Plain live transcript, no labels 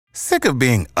Sick of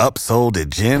being upsold at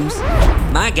gyms?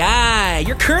 My guy,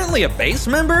 you're currently a base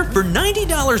member? For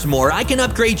 $90 more, I can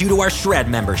upgrade you to our Shred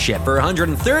membership. For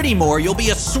 $130 more, you'll be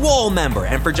a Swole member.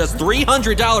 And for just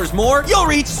 $300 more, you'll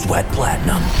reach Sweat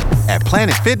Platinum. At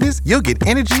Planet Fitness, you'll get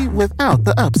energy without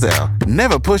the upsell.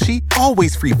 Never pushy,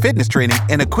 always free fitness training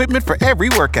and equipment for every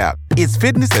workout. It's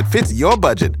fitness that fits your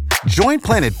budget. Join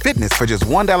Planet Fitness for just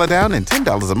 $1 down and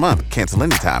 $10 a month. Cancel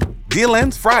anytime. Deal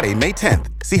ends Friday, May 10th.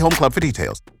 See Home Club for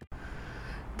details.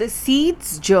 The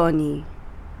seed's journey.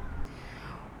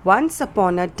 Once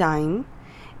upon a time,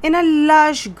 in a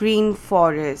lush green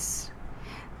forest,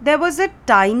 there was a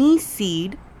tiny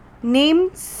seed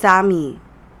named Sammy.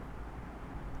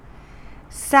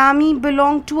 Sammy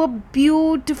belonged to a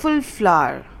beautiful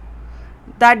flower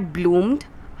that bloomed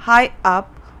high up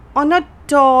on a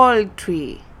tall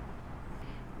tree.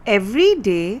 Every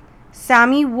day,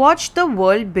 Sammy watched the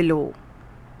world below,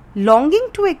 longing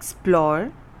to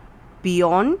explore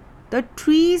beyond the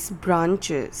tree's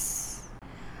branches.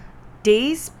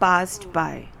 Days passed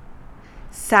by.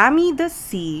 Sammy the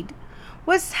seed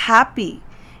was happy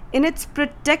in its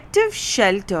protective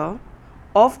shelter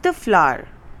of the flower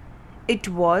it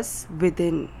was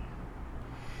within.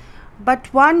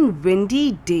 But one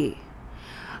windy day,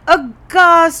 a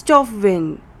gust of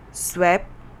wind swept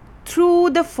through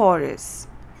the forest,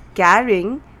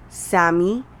 carrying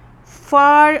Sammy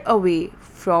far away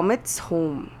from its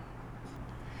home.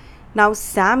 Now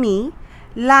Sammy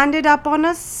landed up on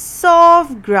a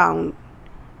soft ground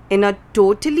in a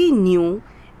totally new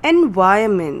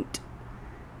environment.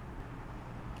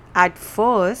 At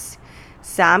first,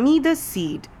 Sammy the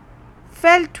seed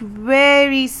felt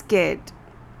very scared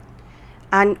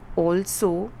and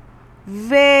also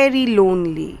very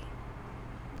lonely.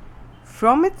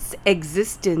 From its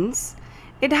existence,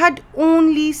 it had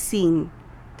only seen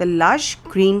the lush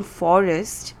green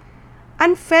forest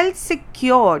and felt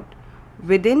secured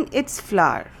within its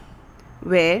flower,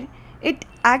 where it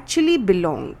actually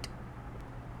belonged.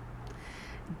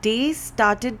 Days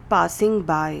started passing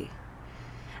by,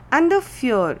 and the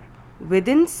fear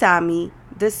within Sammy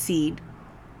the seed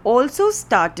also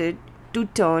started to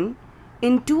turn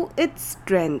into its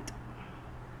strength.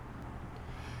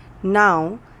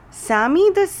 Now,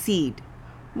 Sammy the seed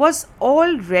was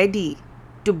all ready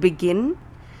to begin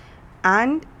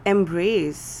and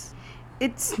embrace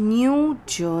its new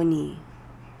journey.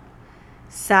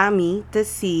 Sammy the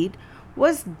seed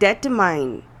was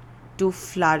determined to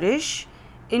flourish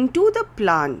into the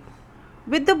plant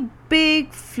with the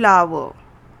big flower,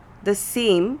 the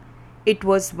same it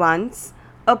was once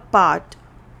a part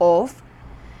of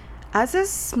as a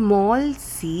small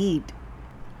seed.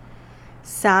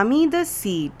 Sammy the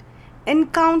seed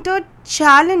encountered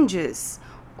challenges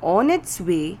on its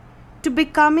way to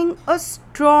becoming a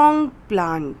strong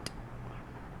plant.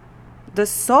 The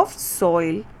soft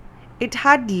soil it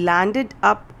had landed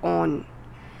up on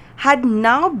had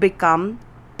now become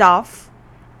tough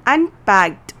and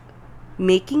packed,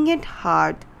 making it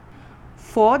hard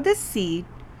for the seed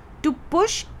to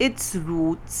push its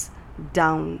roots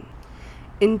down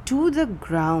into the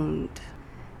ground.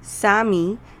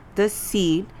 Sammy the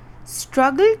seed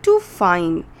struggled to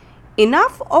find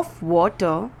enough of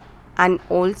water and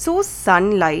also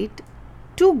sunlight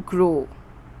to grow.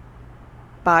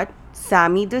 But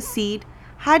Sammy the seed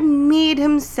had made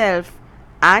himself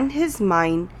and his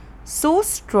mind so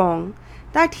strong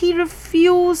that he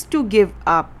refused to give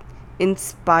up in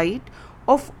spite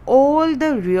of all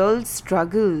the real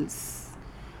struggles.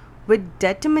 With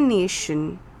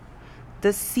determination,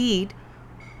 the seed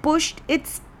pushed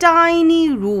its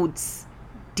tiny roots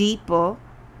deeper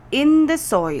in the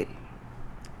soil.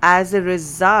 As a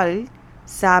result,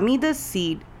 Sammy the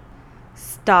seed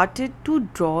started to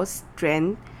draw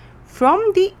strength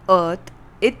from the earth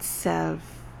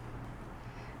itself.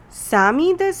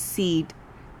 Sammy the seed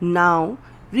now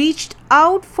reached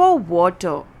out for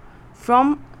water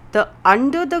from the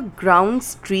under the ground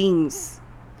streams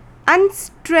and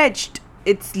stretched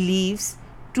its leaves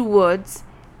towards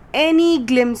any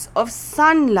glimpse of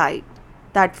sunlight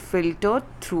that filtered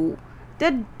through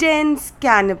the dense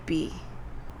canopy.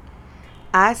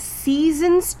 As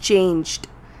seasons changed,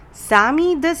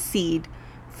 Sammy the seed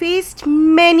faced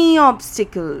many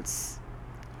obstacles.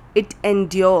 It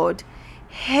endured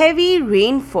heavy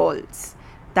rainfalls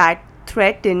that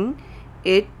threatened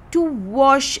it to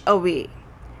wash away,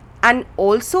 and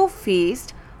also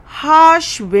faced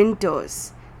harsh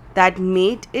winters that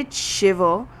made it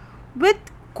shiver with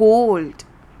cold.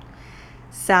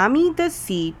 Sammy the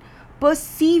seed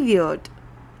persevered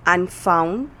and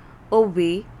found a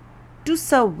way to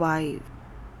survive.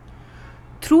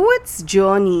 Through its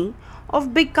journey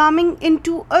of becoming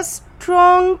into a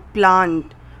strong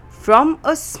plant from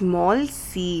a small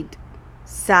seed.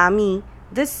 Sammy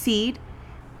the seed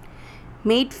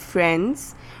made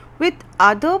friends with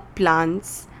other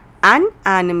plants and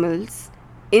animals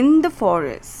in the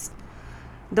forest.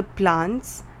 The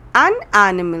plants and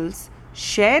animals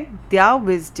shared their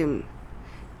wisdom,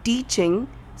 teaching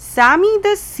Sammy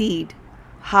the seed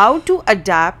how to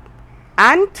adapt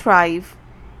and thrive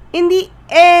in the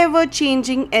ever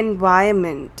changing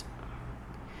environment.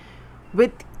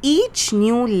 With each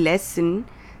new lesson,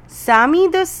 Sammy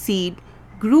the seed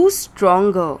grew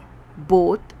stronger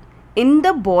both in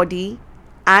the body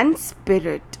and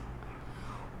spirit.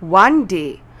 One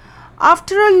day,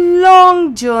 after a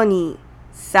long journey,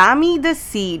 Sammy the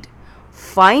seed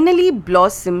finally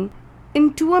blossomed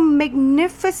into a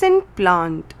magnificent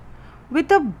plant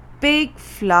with a big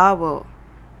flower,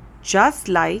 just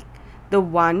like the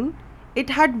one it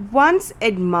had once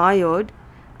admired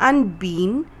and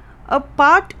been a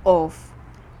part of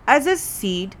as a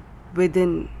seed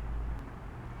within.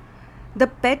 The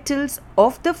petals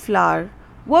of the flower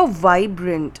were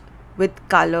vibrant with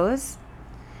colors,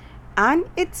 and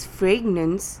its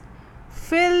fragrance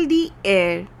filled the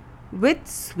air with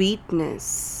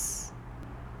sweetness.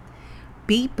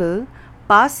 People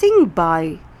passing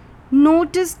by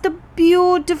noticed the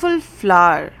beautiful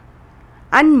flower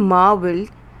and marveled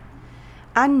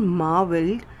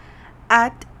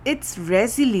at its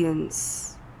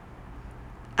resilience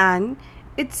and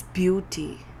its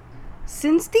beauty.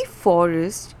 Since the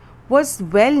forest was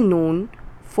well known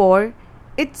for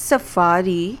its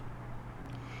safari,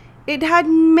 it had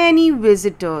many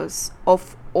visitors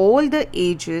of all the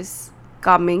ages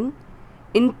coming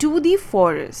into the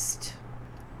forest.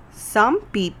 Some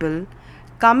people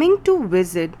coming to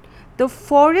visit the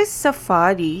forest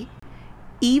safari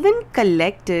even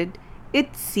collected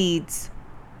its seeds,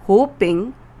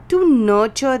 hoping to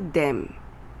nurture them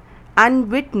and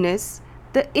witness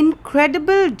the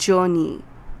incredible journey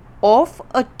of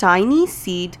a tiny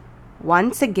seed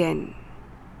once again.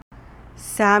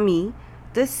 Sammy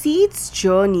the seed's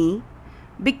journey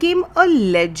became a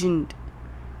legend,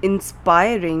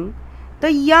 inspiring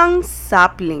the young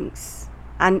saplings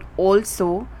and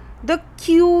also the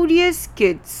curious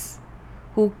kids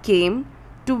who came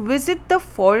to visit the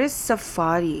forest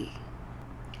safari.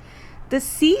 The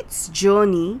seed's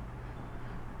journey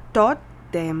taught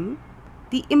them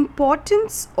the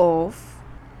importance of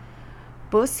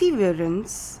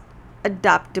perseverance,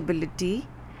 adaptability,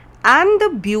 and the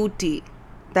beauty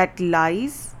that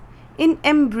lies in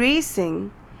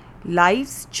embracing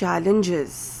life's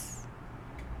challenges.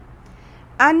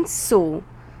 And so,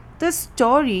 the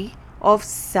story of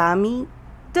Sammy,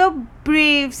 the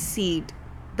brave seed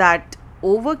that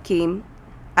overcame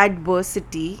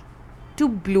adversity to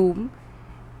bloom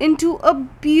into a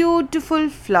beautiful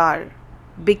flower,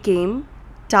 became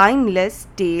timeless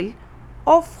tale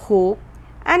of hope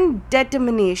and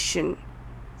determination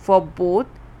for both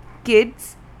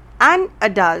kids and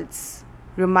adults,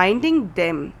 reminding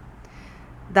them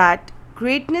that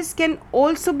greatness can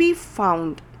also be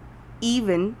found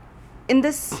even in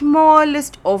the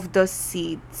smallest of the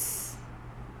seeds.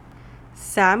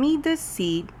 Sammy the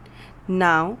seed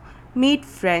now made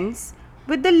friends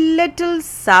with the little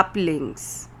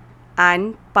saplings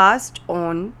and passed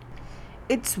on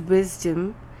its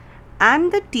wisdom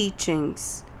and the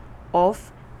teachings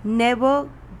of never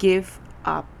give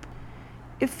up.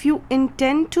 If you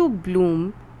intend to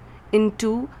bloom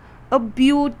into a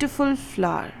beautiful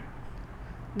flower,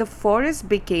 the forest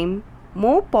became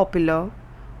more popular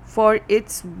for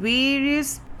its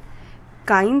various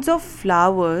kinds of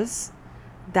flowers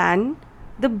than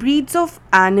the breeds of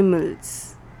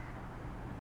animals.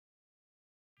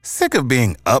 Sick of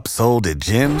being upsold at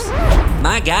gyms?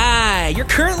 My guy, you're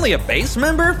currently a base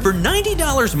member? For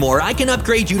 $90 more, I can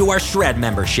upgrade you to our Shred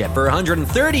membership. For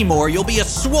 $130 more, you'll be a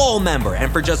Swole member.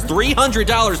 And for just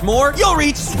 $300 more, you'll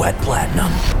reach Sweat Platinum.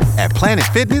 At Planet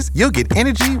Fitness, you'll get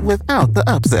energy without the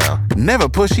upsell. Never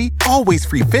pushy, always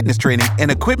free fitness training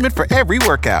and equipment for every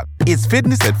workout. It's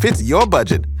fitness that fits your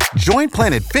budget. Join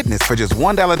Planet Fitness for just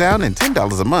 $1 down and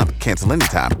 $10 a month. Cancel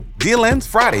anytime. Deal ends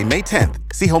Friday, May 10th.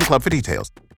 See Home Club for details.